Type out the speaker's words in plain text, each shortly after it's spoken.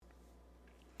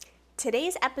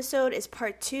Today's episode is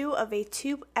part 2 of a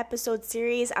 2-episode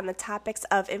series on the topics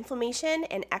of inflammation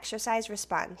and exercise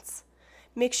response.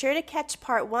 Make sure to catch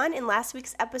part 1 in last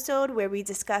week's episode where we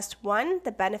discussed 1,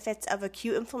 the benefits of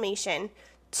acute inflammation,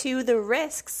 2, the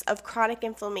risks of chronic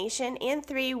inflammation, and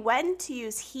 3, when to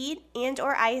use heat and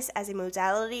or ice as a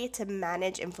modality to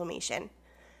manage inflammation.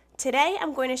 Today,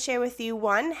 I'm going to share with you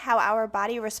 1, how our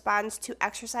body responds to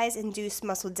exercise-induced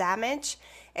muscle damage,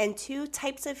 and 2,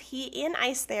 types of heat and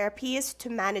ice therapies to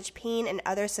manage pain and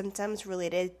other symptoms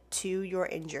related to your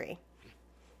injury.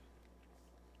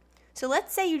 So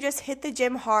let's say you just hit the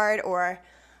gym hard or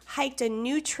hiked a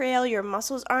new trail your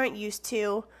muscles aren't used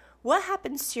to. What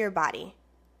happens to your body?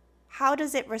 How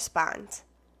does it respond?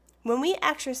 When we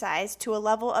exercise to a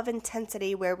level of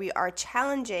intensity where we are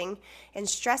challenging and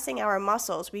stressing our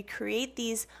muscles, we create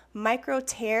these micro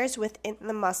tears within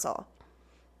the muscle.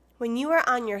 When you are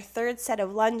on your 3rd set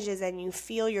of lunges and you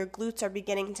feel your glutes are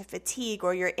beginning to fatigue,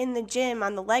 or you're in the gym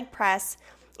on the leg press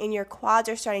and your quads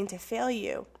are starting to fail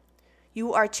you,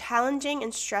 you are challenging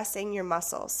and stressing your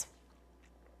muscles.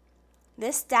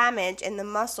 This damage in the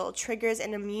muscle triggers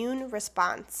an immune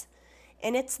response.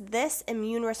 And it's this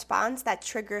immune response that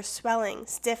triggers swelling,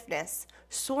 stiffness,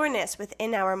 soreness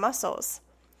within our muscles.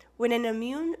 When an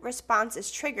immune response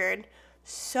is triggered,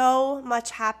 so much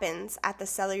happens at the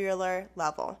cellular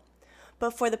level.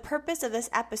 But for the purpose of this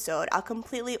episode, I'll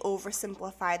completely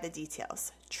oversimplify the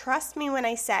details. Trust me when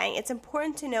I say it's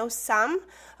important to know some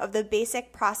of the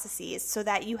basic processes so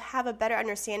that you have a better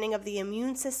understanding of the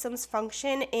immune system's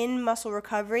function in muscle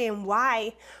recovery and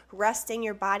why resting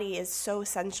your body is so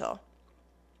essential.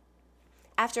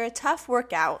 After a tough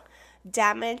workout,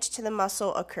 damage to the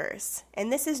muscle occurs,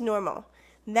 and this is normal.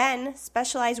 Then,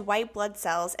 specialized white blood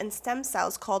cells and stem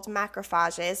cells called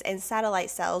macrophages and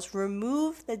satellite cells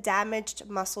remove the damaged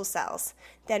muscle cells,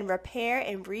 then repair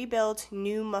and rebuild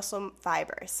new muscle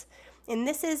fibers. And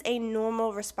this is a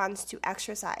normal response to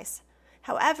exercise.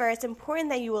 However, it's important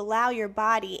that you allow your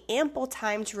body ample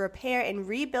time to repair and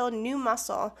rebuild new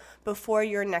muscle before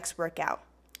your next workout.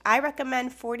 I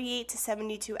recommend 48 to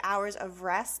 72 hours of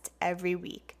rest every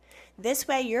week. This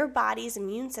way, your body's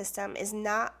immune system is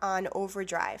not on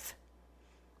overdrive.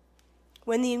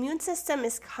 When the immune system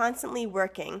is constantly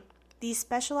working, these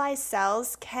specialized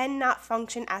cells cannot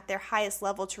function at their highest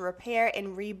level to repair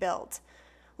and rebuild.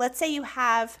 Let's say you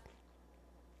have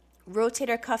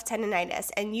rotator cuff tendonitis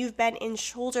and you've been in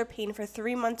shoulder pain for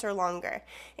 3 months or longer,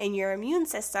 and your immune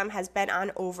system has been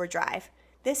on overdrive.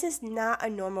 This is not a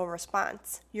normal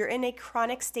response. You're in a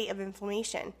chronic state of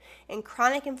inflammation, and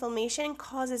chronic inflammation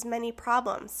causes many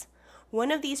problems.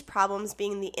 One of these problems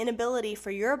being the inability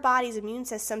for your body's immune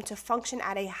system to function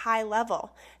at a high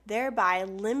level, thereby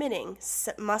limiting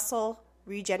muscle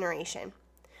regeneration.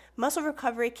 Muscle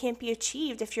recovery can't be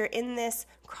achieved if you're in this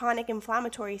chronic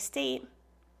inflammatory state.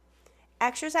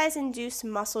 Exercise-induced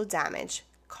muscle damage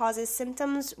causes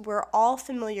symptoms we're all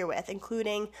familiar with,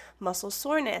 including muscle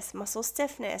soreness, muscle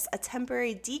stiffness, a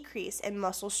temporary decrease in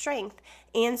muscle strength,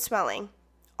 and swelling.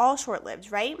 All short-lived,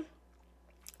 right?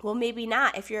 Well, maybe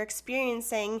not if you're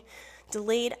experiencing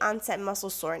delayed onset muscle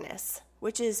soreness,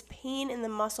 which is pain in the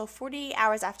muscle 48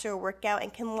 hours after a workout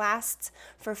and can last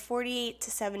for 48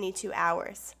 to 72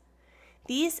 hours.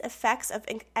 These effects of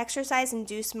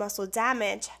exercise-induced muscle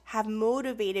damage have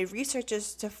motivated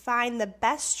researchers to find the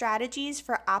best strategies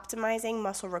for optimizing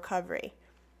muscle recovery.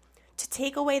 To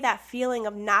take away that feeling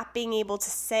of not being able to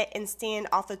sit and stand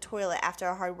off the toilet after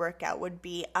a hard workout would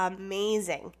be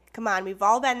amazing. Come on, we've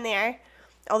all been there.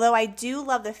 Although I do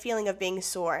love the feeling of being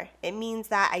sore, it means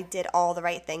that I did all the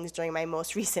right things during my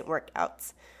most recent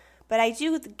workouts. But I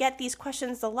do get these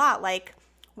questions a lot, like,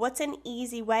 what's an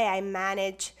easy way I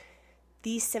manage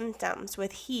these symptoms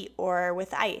with heat or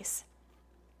with ice?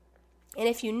 And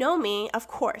if you know me, of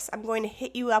course, I'm going to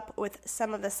hit you up with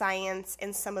some of the science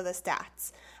and some of the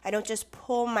stats. I don't just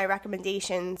pull my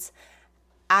recommendations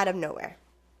out of nowhere.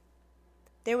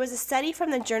 There was a study from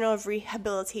the Journal of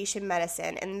Rehabilitation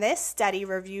Medicine, and this study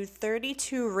reviewed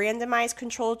 32 randomized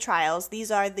controlled trials. These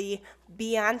are the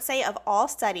Beyonce of all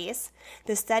studies.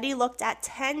 The study looked at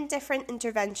 10 different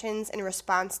interventions in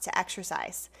response to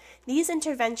exercise. These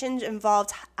interventions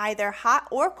involved either hot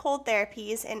or cold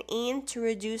therapies and aimed to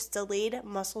reduce delayed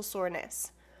muscle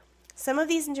soreness. Some of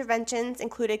these interventions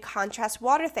included contrast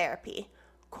water therapy,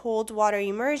 cold water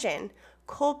immersion,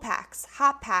 cold packs,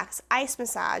 hot packs, ice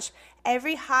massage,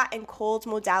 every hot and cold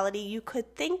modality you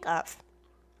could think of.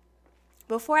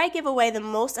 Before I give away the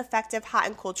most effective hot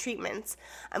and cold treatments,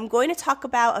 I'm going to talk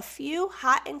about a few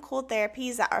hot and cold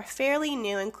therapies that are fairly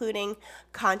new, including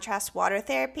contrast water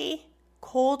therapy,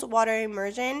 cold water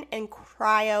immersion, and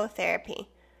cryotherapy.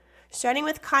 starting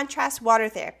with contrast water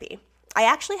therapy. I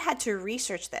actually had to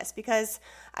research this because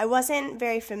I wasn't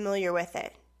very familiar with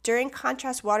it. During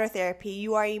contrast water therapy,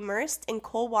 you are immersed in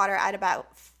cold water at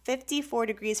about 54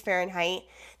 degrees Fahrenheit.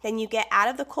 Then you get out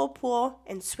of the cold pool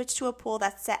and switch to a pool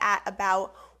that's set at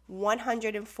about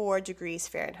 104 degrees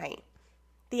Fahrenheit.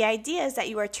 The idea is that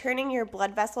you are turning your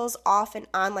blood vessels off and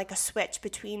on like a switch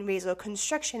between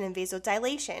vasoconstriction and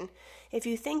vasodilation. If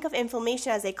you think of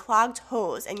inflammation as a clogged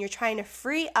hose and you're trying to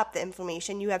free up the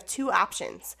inflammation, you have two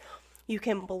options. You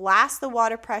can blast the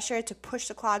water pressure to push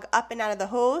the clog up and out of the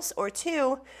hose, or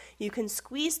two, you can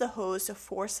squeeze the hose to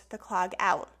force the clog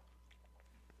out.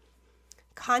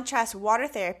 Contrast water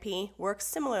therapy works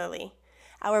similarly.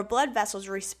 Our blood vessels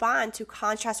respond to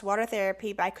contrast water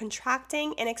therapy by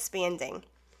contracting and expanding.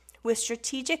 With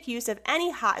strategic use of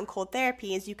any hot and cold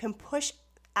therapies, you can push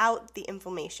out the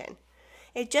inflammation.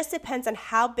 It just depends on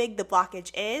how big the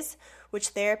blockage is, which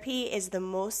therapy is the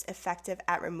most effective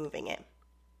at removing it.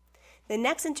 The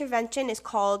next intervention is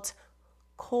called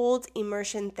cold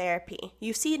immersion therapy.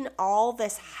 You've seen all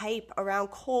this hype around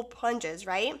cold plunges,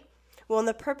 right? Well, in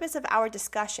the purpose of our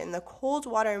discussion, the cold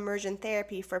water immersion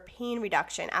therapy for pain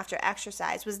reduction after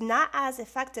exercise was not as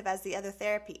effective as the other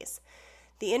therapies.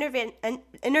 The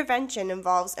intervention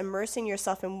involves immersing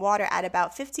yourself in water at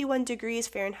about 51 degrees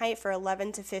Fahrenheit for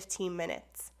 11 to 15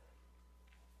 minutes.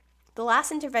 The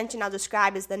last intervention I'll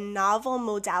describe is the novel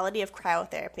modality of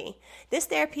cryotherapy. This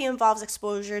therapy involves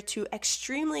exposure to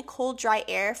extremely cold, dry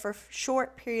air for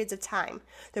short periods of time.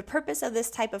 The purpose of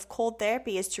this type of cold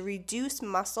therapy is to reduce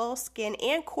muscle, skin,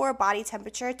 and core body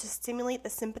temperature to stimulate the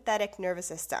sympathetic nervous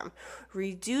system,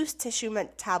 reduce tissue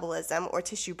metabolism or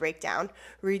tissue breakdown,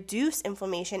 reduce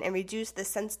inflammation, and reduce the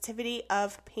sensitivity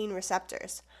of pain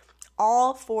receptors,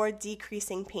 all for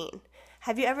decreasing pain.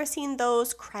 Have you ever seen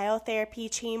those cryotherapy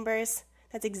chambers?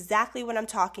 That's exactly what I'm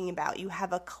talking about. You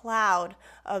have a cloud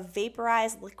of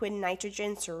vaporized liquid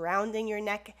nitrogen surrounding your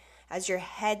neck as your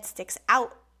head sticks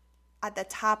out at the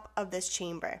top of this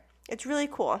chamber. It's really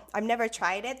cool. I've never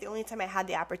tried it. The only time I had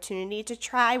the opportunity to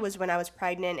try was when I was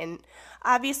pregnant, and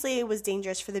obviously it was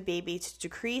dangerous for the baby to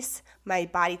decrease my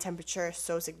body temperature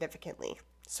so significantly.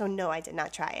 So no, I did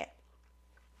not try it.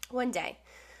 One day.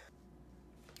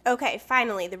 Okay,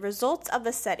 finally, the results of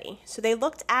the study. So they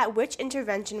looked at which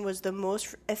intervention was the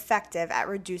most effective at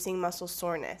reducing muscle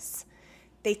soreness.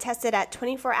 They tested at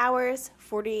 24 hours,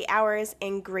 48 hours,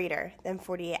 and greater than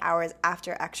 48 hours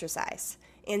after exercise.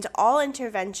 And all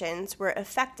interventions were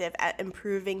effective at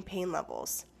improving pain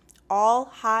levels. All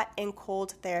hot and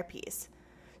cold therapies.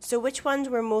 So which ones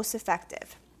were most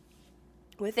effective?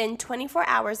 Within 24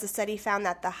 hours, the study found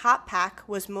that the hot pack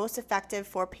was most effective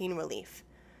for pain relief.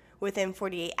 Within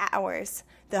 48 hours,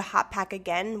 the hot pack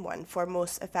again won for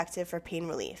most effective for pain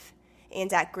relief.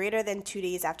 And at greater than 2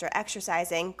 days after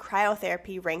exercising,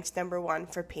 cryotherapy ranked number 1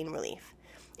 for pain relief.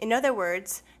 In other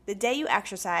words, the day you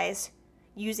exercise,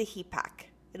 use a heat pack.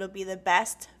 It'll be the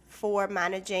best for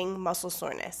managing muscle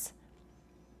soreness.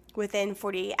 Within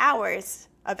 48 hours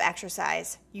of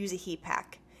exercise, use a heat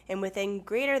pack. And within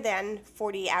greater than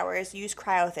 48 hours, use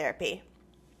cryotherapy.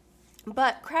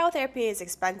 But cryotherapy is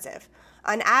expensive.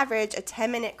 On average, a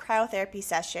 10-minute cryotherapy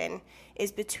session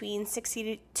is between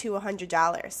 $60 to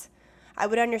 $100. I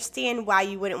would understand why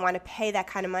you wouldn't want to pay that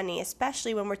kind of money,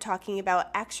 especially when we're talking about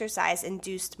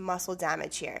exercise-induced muscle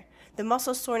damage here. The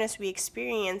muscle soreness we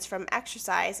experience from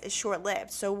exercise is short-lived,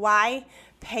 so why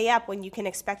pay up when you can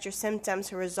expect your symptoms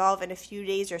to resolve in a few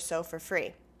days or so for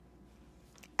free?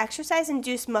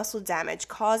 Exercise-induced muscle damage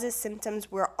causes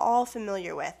symptoms we're all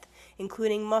familiar with,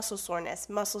 including muscle soreness,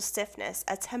 muscle stiffness,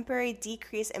 a temporary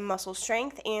decrease in muscle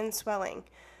strength, and swelling.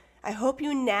 I hope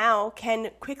you now can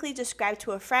quickly describe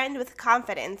to a friend with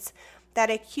confidence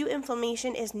that acute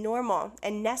inflammation is normal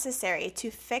and necessary to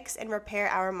fix and repair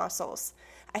our muscles.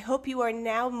 I hope you are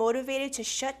now motivated to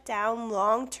shut down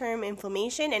long-term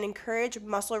inflammation and encourage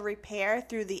muscle repair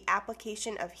through the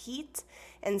application of heat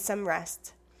and some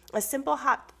rest. A simple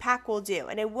hot pack will do,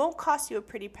 and it won't cost you a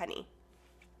pretty penny.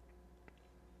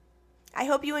 I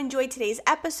hope you enjoyed today's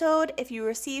episode. If you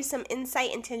received some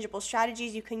insight and tangible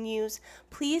strategies you can use,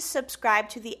 please subscribe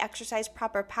to the Exercise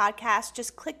Proper podcast.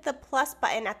 Just click the plus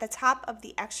button at the top of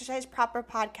the Exercise Proper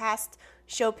podcast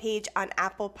show page on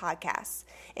Apple Podcasts.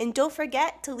 And don't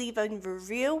forget to leave a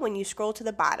review when you scroll to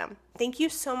the bottom. Thank you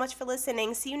so much for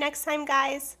listening. See you next time,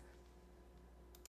 guys.